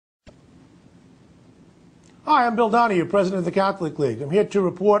Hi, I'm Bill Donohue, President of the Catholic League. I'm here to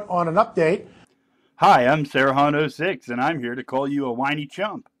report on an update Hi, I'm Sarahon06, and I'm here to call you a whiny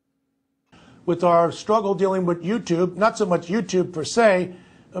chump. with our struggle dealing with YouTube, not so much YouTube per se,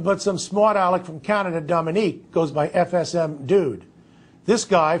 but some smart aleck from Canada, Dominique, goes by FSM Dude. This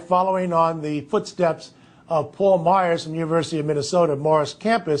guy, following on the footsteps of Paul Myers from the University of Minnesota Morris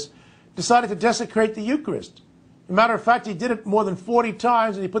campus, decided to desecrate the Eucharist. As a matter of fact, he did it more than 40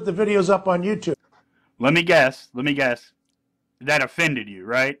 times, and he put the videos up on YouTube. Let me guess. That offended you,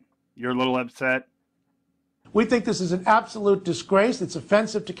 right? You're a little upset? We think this is an absolute disgrace. It's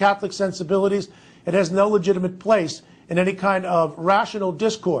offensive to Catholic sensibilities. It has no legitimate place in any kind of rational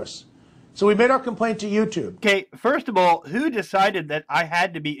discourse. So we made our complaint to YouTube. Okay, first of all, who decided that I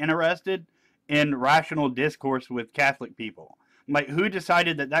had to be interested in rational discourse with Catholic people? Like, who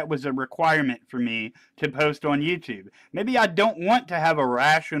decided that that was a requirement for me to post on YouTube? Maybe I don't want to have a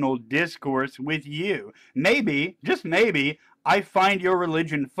rational discourse with you. Maybe, just maybe, I find your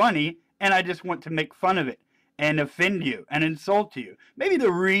religion funny and I just want to make fun of it and offend you and insult you. Maybe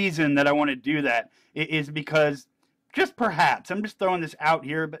the reason that I want to do that is because just perhaps, I'm just throwing this out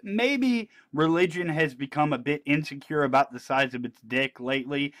here, but maybe religion has become a bit insecure about the size of its dick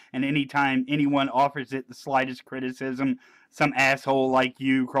lately, and anytime anyone offers it the slightest criticism, some asshole like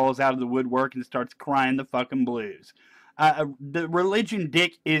you crawls out of the woodwork and starts crying the fucking blues. The religion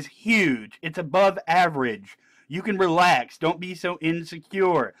dick is huge. It's above average. You can relax. Don't be so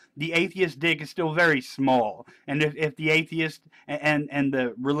insecure. The atheist dick is still very small. And if the atheist and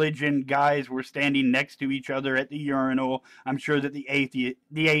the religion guys were standing next to each other at the urinal, I'm sure that the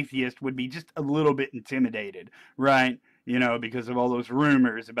atheist would be just a little bit intimidated, right? You know, because of all those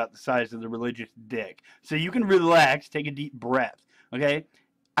rumors about the size of the religious dick. So you can relax, take a deep breath, okay?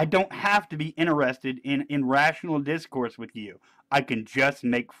 I don't have to be interested in rational discourse with you. I can just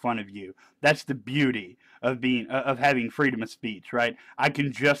make fun of you. That's the beauty of having freedom of speech, right? I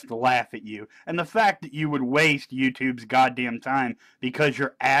can just laugh at you. And the fact that you would waste YouTube's goddamn time because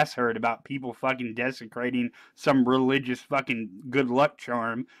your ass hurt about people fucking desecrating some religious fucking good luck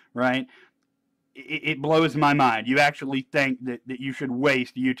charm, right? It blows my mind. You actually think that you should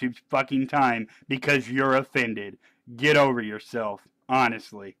waste YouTube's fucking time because you're offended. Get over yourself,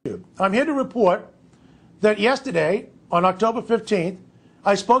 honestly. I'm here to report that yesterday, on October 15th,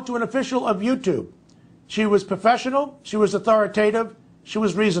 I spoke to an official of YouTube. She was professional, she was authoritative, she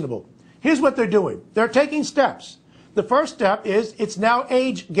was reasonable. Here's what they're doing. They're taking steps. The first step is it's now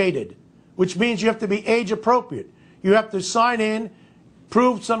age gated, which means you have to be age appropriate. You have to sign in,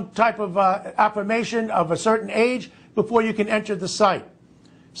 prove some type of affirmation of a certain age before you can enter the site.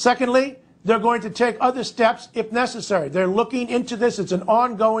 Secondly, they're going to take other steps if necessary. They're looking into this. It's an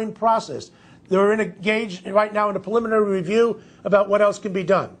ongoing process. They're engaged right now in a preliminary review about what else can be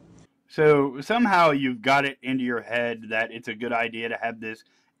done. So somehow you've got it into your head that it's a good idea to have this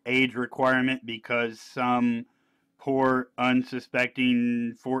age requirement because some poor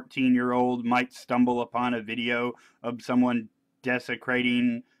unsuspecting 14-year-old might stumble upon a video of someone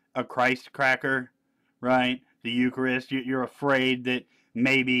desecrating a Christ cracker, right? The Eucharist. You're afraid that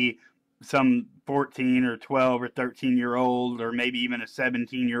maybe some 14 or 12 or 13-year-old or maybe even a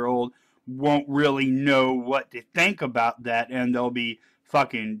 17-year-old won't really know what to think about that and they'll be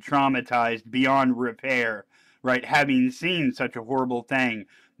fucking traumatized beyond repair, right? Having seen such a horrible thing.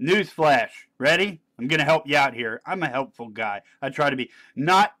 Newsflash, ready? I'm going to help you out here. I'm a helpful guy. I try to be.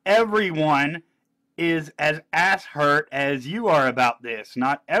 Not everyone is as ass hurt as you are about this.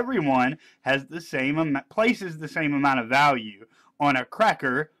 Not everyone has the same places the same amount of value on a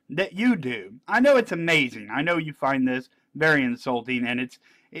cracker that you do. I know it's amazing. I know you find this very insulting and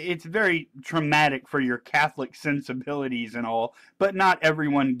it's very traumatic for your Catholic sensibilities and all, but not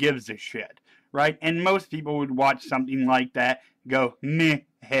everyone gives a shit, right? And most people would watch something like that, go meh,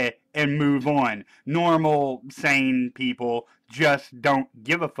 heh, and move on. Normal, sane people just don't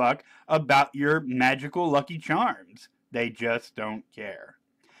give a fuck about your magical lucky charms. They just don't care.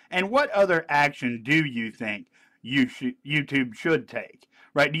 And what other action do you think YouTube should take?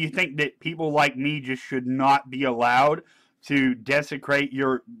 Right? Do you think that people like me just should not be allowed to desecrate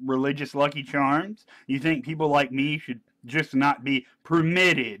your religious lucky charms? You think people like me should just not be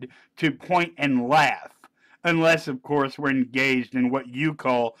permitted to point and laugh? Unless, of course, we're engaged in what you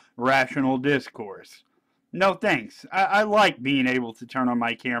call rational discourse. No thanks. I like being able to turn on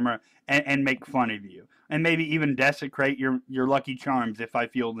my camera and make fun of you. And maybe even desecrate your lucky charms if I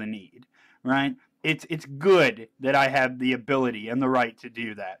feel the need. Right? It's good that I have the ability and the right to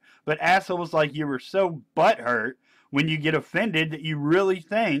do that. But assholes like you are so butthurt when you get offended that you really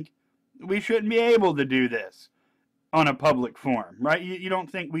think we shouldn't be able to do this. on a public forum, right? You don't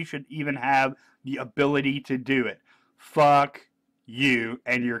think we should even have the ability to do it. Fuck you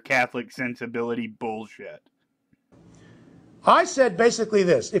and your Catholic sensibility bullshit. I said basically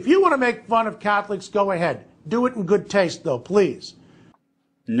this. If you want to make fun of Catholics, go ahead. Do it in good taste, though, please.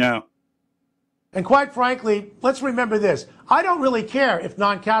 No. And quite frankly, let's remember this. I don't really care if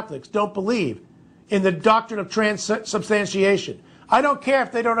non-Catholics don't believe in the doctrine of transubstantiation. I don't care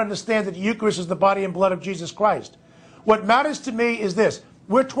if they don't understand that the Eucharist is the body and blood of Jesus Christ. What matters to me is this.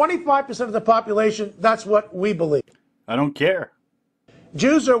 We're 25% of the population. That's what we believe. I don't care.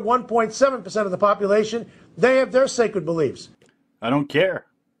 Jews are 1.7% of the population. They have their sacred beliefs. I don't care.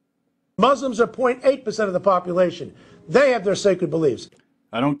 Muslims are 0.8% of the population. They have their sacred beliefs.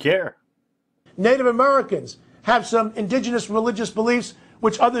 I don't care. Native Americans have some indigenous religious beliefs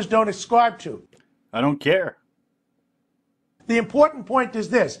which others don't ascribe to. I don't care. The important point is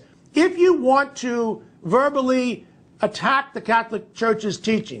this. If you want to verbally attack the Catholic Church's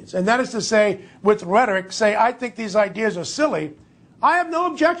teachings, and that is to say, with rhetoric, say, I think these ideas are silly, I have no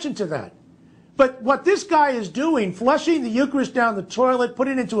objection to that. But what this guy is doing, flushing the Eucharist down the toilet,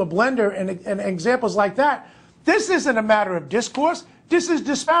 putting it into a blender, and examples like that, this isn't a matter of discourse. This is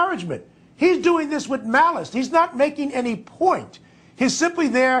disparagement. He's doing this with malice. He's not making any point. He's simply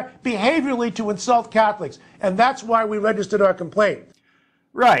there behaviorally to insult Catholics. And that's why we registered our complaint.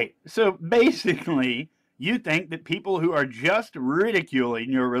 Right. So basically, you think that people who are just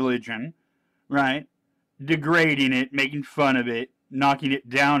ridiculing your religion, right, degrading it, making fun of it, knocking it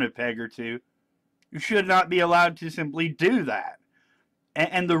down a peg or two, should not be allowed to simply do that.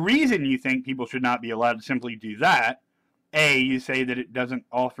 And the reason you think people should not be allowed to simply do that, A, you say that it doesn't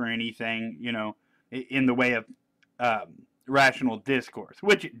offer anything, you know, in the way of rational discourse,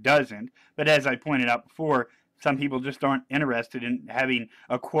 which it doesn't. But as I pointed out before, some people just aren't interested in having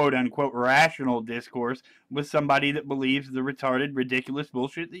a quote-unquote rational discourse with somebody that believes the retarded, ridiculous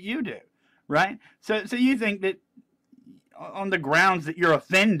bullshit that you do, right? So you think that on the grounds that you're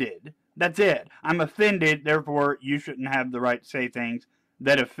offended, that's it. I'm offended, therefore you shouldn't have the right to say things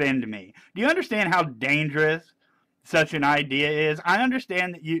that offend me. Do you understand how dangerous such an idea is? I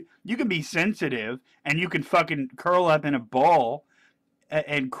understand that you can be sensitive and you can fucking curl up in a ball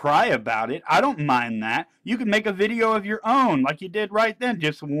and cry about it. I don't mind that. You can make a video of your own like you did right then,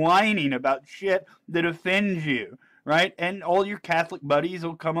 just whining about shit that offends you, right? And all your Catholic buddies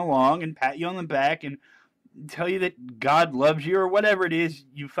will come along and pat you on the back and tell you that God loves you or whatever it is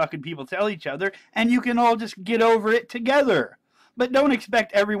you fucking people tell each other, and you can all just get over it together. But don't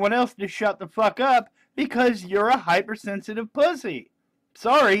expect everyone else to shut the fuck up because you're a hypersensitive pussy.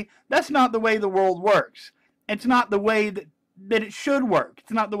 Sorry, that's not the way the world works. It's not the way that it should work.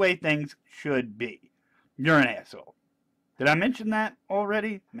 It's not the way things should be. You're an asshole. Did I mention that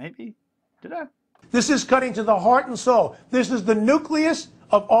already? Maybe. Did I? This is cutting to the heart and soul. This is the nucleus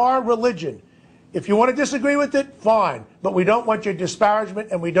of our religion. If you want to disagree with it, fine. But we don't want your disparagement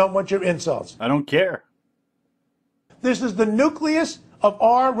and we don't want your insults. I don't care. This is the nucleus of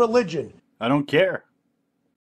our religion. I don't care.